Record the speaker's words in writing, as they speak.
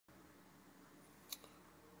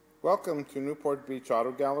Welcome to Newport Beach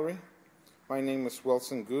Auto Gallery. My name is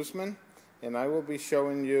Wilson Guzman, and I will be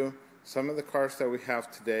showing you some of the cars that we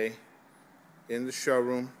have today in the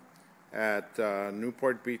showroom at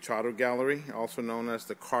Newport Beach Auto Gallery, also known as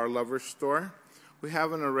the Car Lovers Store. We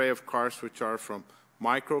have an array of cars which are from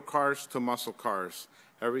micro cars to muscle cars,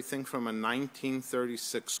 everything from a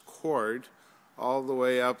 1936 Cord all the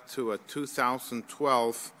way up to a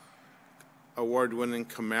 2012 award-winning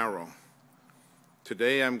Camaro.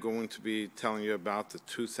 Today I'm going to be telling you about the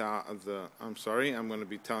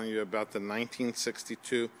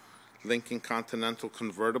 1962 Lincoln Continental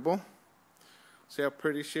Convertible. See how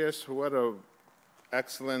pretty she is? What a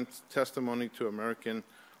excellent testimony to American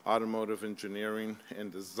automotive engineering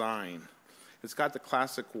and design. It's got the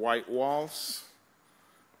classic white walls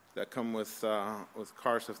that come with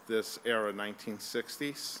cars of this era,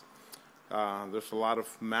 1960s. There's a lot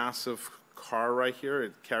of massive car right here.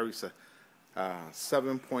 It carries a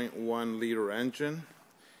 7.1 liter engine.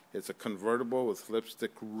 It's a convertible with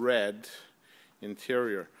lipstick red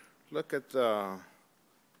interior. Look at the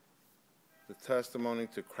testimony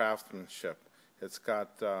to craftsmanship. It's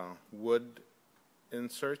got wood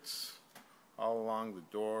inserts all along the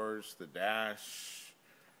doors, the dash.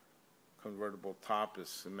 Convertible top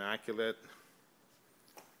is immaculate.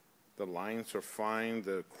 The lines are fine.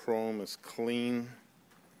 The chrome is clean.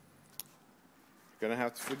 Gonna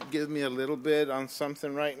have to forgive me a little bit on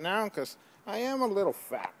something right now because I am a little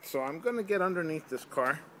fat. So I'm gonna get underneath this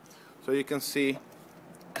car so you can see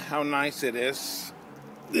how nice it is.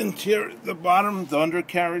 The interior, the bottom, the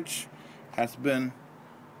undercarriage has been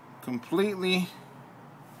completely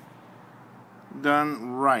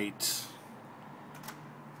done right.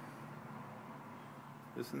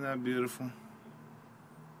 Isn't that beautiful?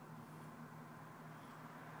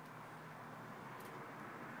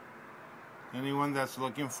 Anyone that's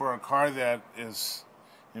looking for a car that is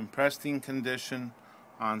in pristine condition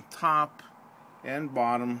on top and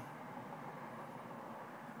bottom,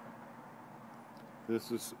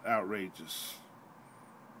 this is outrageous.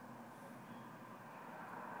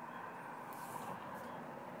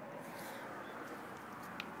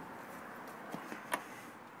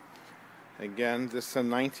 Again, this is a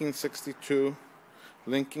 1962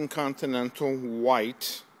 Lincoln Continental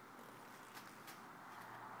white.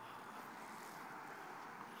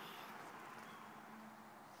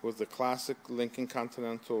 With the classic Lincoln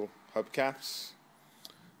Continental hubcaps.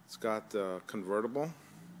 It's got the convertible.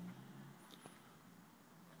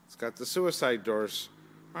 It's got the suicide doors.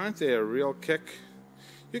 Aren't they a real kick?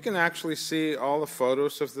 You can actually see all the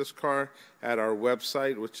photos of this car at our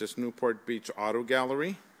website, which is Newport Beach Auto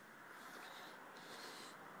Gallery.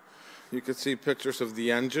 You can see pictures of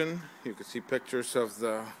the engine. You can see pictures of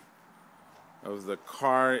the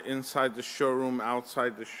car inside the showroom,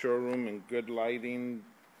 outside the showroom, in good lighting.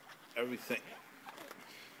 Everything.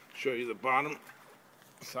 Show you the bottom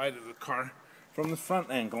side of the car from the front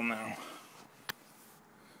angle now.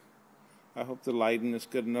 I hope the lighting is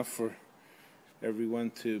good enough for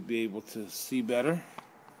everyone to be able to see better.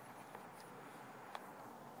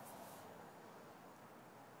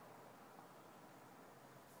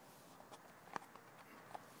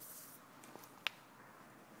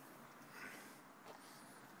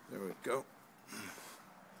 There we go.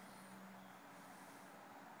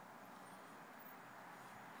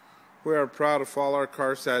 We are proud of all our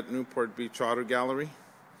cars at Newport Beach Auto Gallery.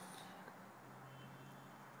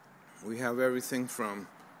 We have everything from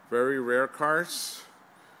very rare cars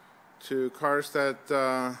to cars that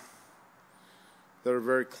are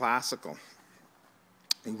very classical.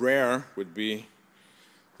 Rare would be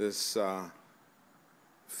this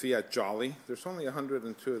Fiat Jolly. There's only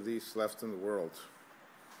 102 of these left in the world.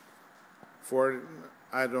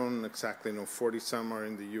 I don't exactly know, 40 some are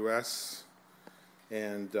in the US.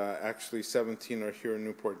 And actually 17 are here in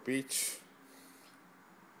Newport Beach.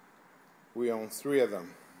 We own 3 of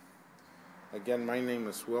them. Again, my name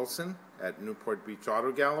is Wilson at Newport Beach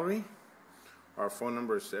Auto Gallery. Our phone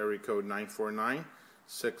number is area code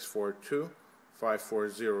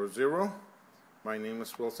 949-642-5400. My name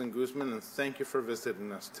is Wilson Guzman, and thank you for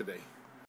visiting us today.